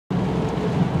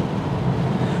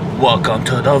Welcome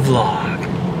to the vlog.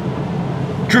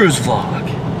 Drew's vlog.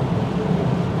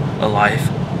 A life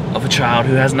of a child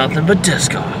who has nothing but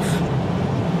disc golf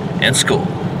and school.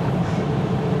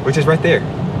 Which is right there.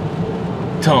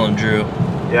 Tell him, Drew.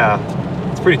 Yeah,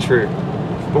 it's pretty true.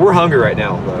 But we're hungry right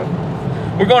now,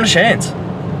 though. We're going to Shane's.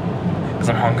 Because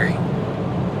I'm hungry.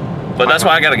 But that's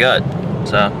why I got a gut.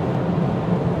 So.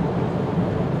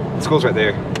 School's right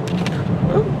there.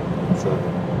 So.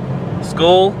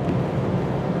 School.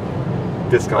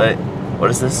 Disc golf. Wait, what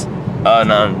is this? Oh,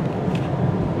 no.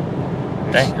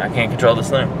 Dang, I can't control this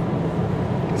thing.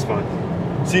 It's fun.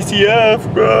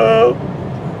 CCF, bro.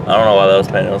 I don't know why that was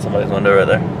painted on somebody's window right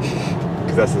there.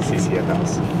 Because that's the CCF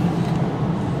house.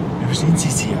 Never seen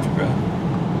CCF, bro.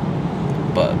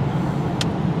 But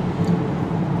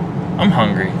I'm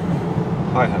hungry.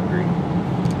 I'm hungry.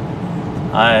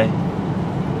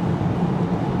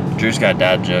 Drew's got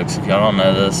dad jokes. If y'all don't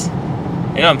know this,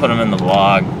 you don't put them in the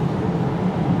vlog.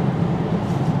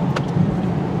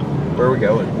 Where are we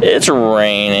going? It's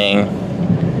raining,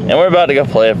 and we're about to go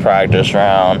play a practice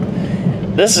round.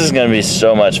 This is gonna be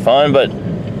so much fun, but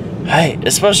hey,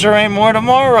 it's supposed to rain more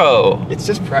tomorrow. It's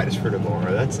just practice for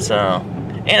tomorrow. That's so,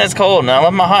 and it's cold, and I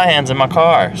left my hot hands in my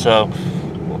car, so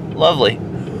lovely.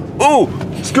 Ooh,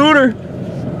 scooter!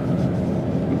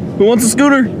 Who wants a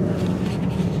scooter?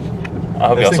 I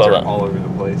hope y'all saw that. All over the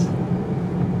place.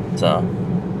 So,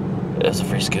 it's a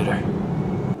free scooter.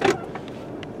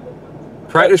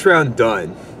 Practice round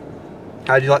done.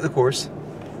 How'd you like the course?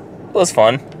 It was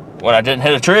fun when I didn't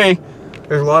hit a tree.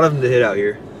 There's a lot of them to hit out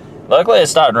here. Luckily, it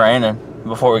stopped raining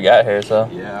before we got here, so.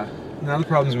 Yeah. Now the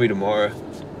problem's gonna be tomorrow.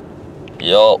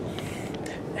 Yup.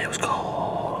 It was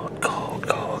cold, cold,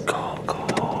 cold,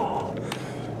 cold, cold.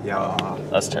 Yeah.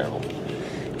 That's terrible.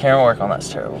 Can't work on that's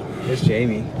terrible. There's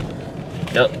Jamie.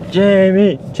 Yep.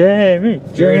 Jamie.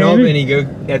 Jerry and Albany go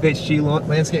FHG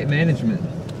Landscape Management.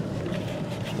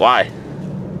 Why?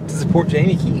 To support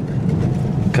Jamie Keep.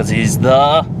 Because he's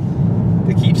the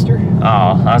Keepster?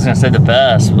 Oh, I was going to say the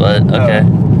best, but okay.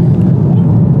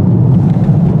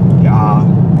 Yeah.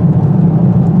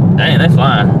 Dang, they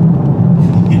flying.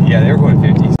 Yeah, they were going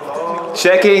 50s.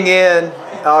 Checking in.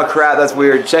 Oh crap, that's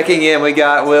weird. Checking in, we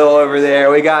got Will over there.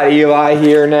 We got Eli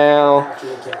here now.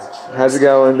 How's it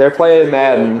going? They're playing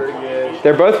Madden.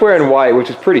 They're both wearing white, which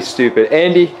is pretty stupid.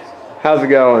 Andy, how's it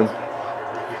going?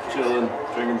 Chilling,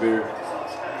 drinking beer.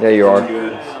 Yeah, you are.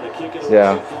 Good.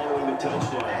 Yeah.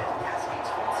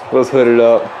 Will's hooded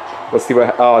up. Let's see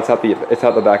what. Oh, it's out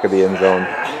the back of the end zone.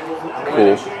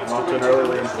 Cool.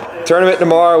 Tournament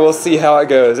tomorrow. We'll see how it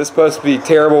goes. It's supposed to be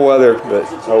terrible weather, but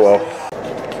oh well.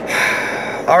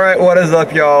 All right, what is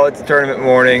up, y'all? It's tournament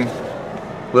morning.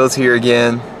 Will's here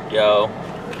again. Yo.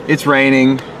 It's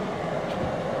raining.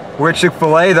 We're at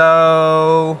Chick-fil-A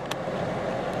though.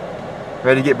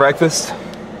 Ready to get breakfast?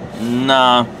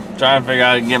 Nah. Trying to figure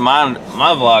out how to get my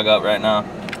vlog up right now.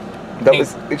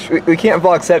 We can't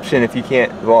vlogception if you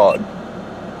can't vlog.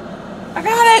 I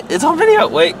got it. It's on video.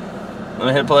 Wait. Let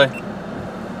me hit play.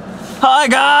 Hi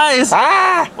guys.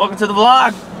 Ah! Welcome to the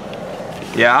vlog.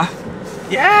 Yeah.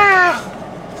 Yeah.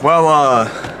 Well,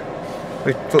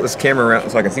 we flip this camera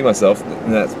around so I can see myself,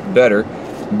 and that's better.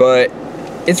 But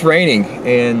it's raining,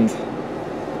 and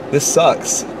this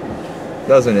sucks,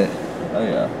 doesn't it? Oh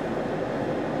yeah.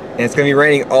 And it's gonna be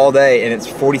raining all day, and it's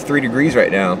 43 degrees right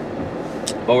now.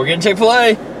 But we're getting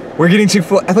Chick-fil-A. We're getting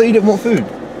Chick-fil-A. I thought you didn't want food.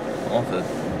 I want food.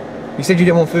 You said you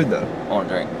didn't want food though. I want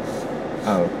a drink.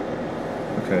 Oh.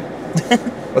 Okay.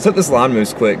 Let's hope this line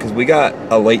moves quick, because we got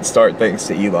a late start thanks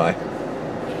to Eli.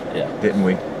 Yeah. Didn't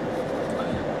we?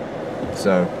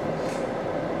 So,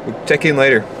 we'll check in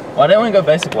later. Why didn't we go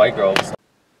basic white girls?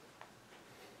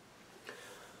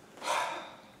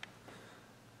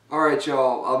 Alright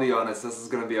y'all, I'll be honest, this is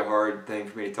going to be a hard thing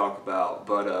for me to talk about,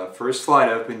 but first flight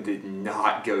open did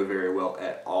not go very well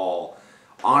at all.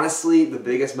 Honestly, the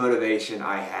biggest motivation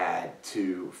I had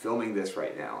to filming this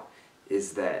right now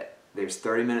is that there's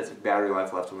 30 minutes of battery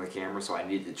life left on the camera, so I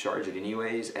needed to charge it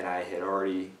anyways, and I had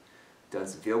already done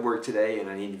some field work today, and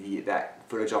I needed to get that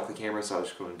footage off the camera, so I was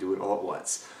just going to do it all at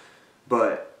once.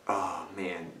 But, oh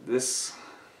man,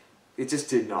 it just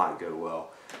did not go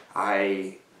well.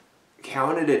 I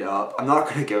counted it up. I'm not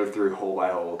going to go through hole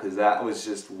by hole because that was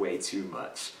just way too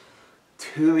much.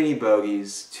 Too many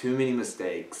bogeys, too many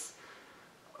mistakes.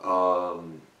 I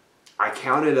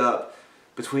counted up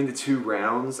between the two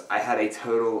rounds. I had a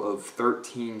total of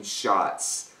 13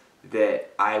 shots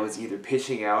that I was either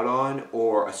pitching out on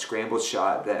or a scrambled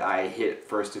shot that I hit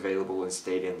first available and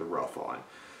stayed in the rough on.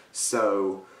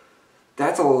 So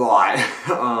that's a lot.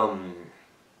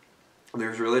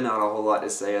 There's really not a whole lot to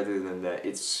say other than that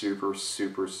it's super,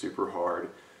 super, super hard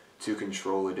to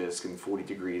control a disc in 40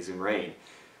 degrees in rain.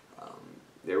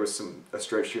 There was a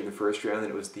stretch here in the first round that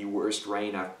it was the worst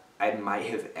rain I might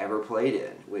have ever played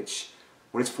in, which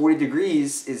when it's 40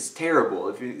 degrees is terrible.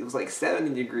 If it was like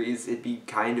 70 degrees, it'd be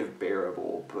kind of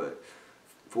bearable, but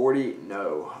 40,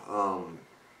 no.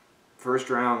 First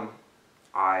round,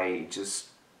 I just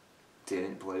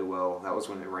didn't play well. That was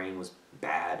when the rain was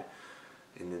bad.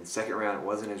 And then second round, it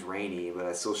wasn't as rainy, but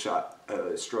I still shot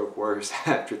a stroke worse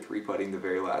after 3-putting the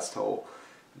very last hole.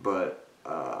 But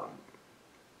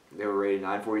they were rated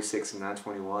 946 and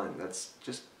 921. That's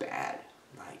just bad.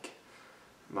 Like,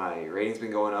 my rating's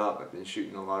been going up. I've been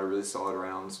shooting a lot of really solid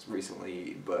rounds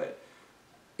recently, but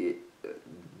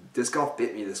disc golf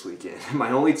bit me this weekend.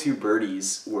 My only 2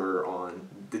 birdies were on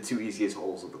the 2 easiest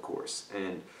holes of the course,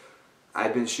 and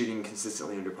I've been shooting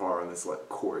consistently under par on this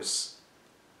course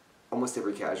almost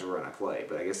every casual run I play,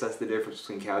 but I guess that's the difference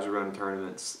between casual run and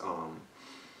tournaments.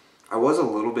 I was a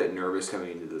little bit nervous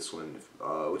coming into this one,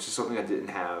 which is something I didn't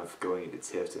have going into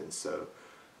Tifton, so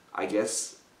I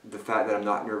guess the fact that I'm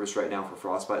not nervous right now for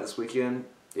Frostbite this weekend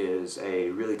is a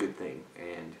really good thing,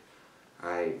 and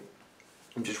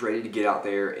I'm just ready to get out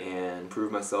there and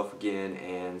prove myself again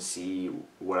and see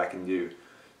what I can do.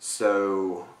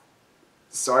 So,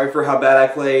 sorry for how bad I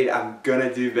played. I'm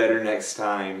gonna do better next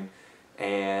time.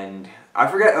 And I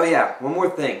forgot, oh yeah, one more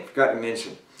thing, forgot to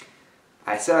mention.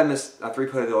 I said I missed a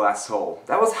 3-putt of the last hole.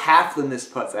 That was half the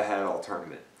missed putts I had all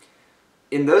tournament.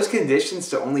 In those conditions,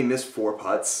 to only miss 4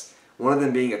 putts, one of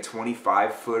them being a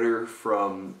 25-footer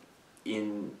from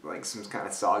in like some kind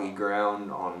of soggy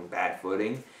ground on bad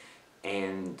footing,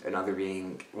 and another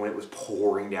being when it was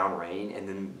pouring down rain, and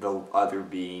then the other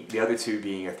 2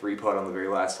 being a 3-putt on the very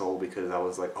last hole because I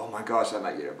was like, oh my gosh, I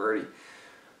might get a birdie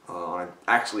on an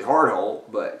actually hard hole,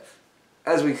 but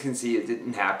as we can see, it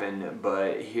didn't happen.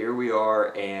 But here we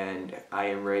are, and I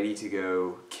am ready to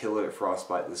go kill it at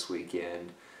Frostbite this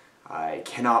weekend. I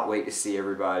cannot wait to see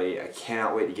everybody. I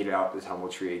cannot wait to get out the tumble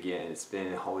tree again. It's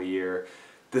been a whole year.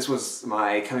 This was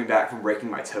my coming back from breaking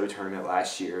my toe tournament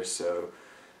last year, so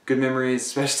good memories,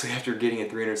 especially after getting a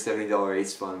 $370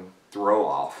 Ace Fun throw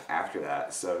off after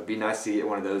that. So it'd be nice to get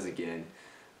one of those again.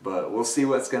 But we'll see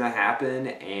what's going to happen,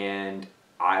 and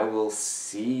I will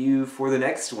see you for the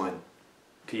next one.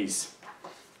 Peace.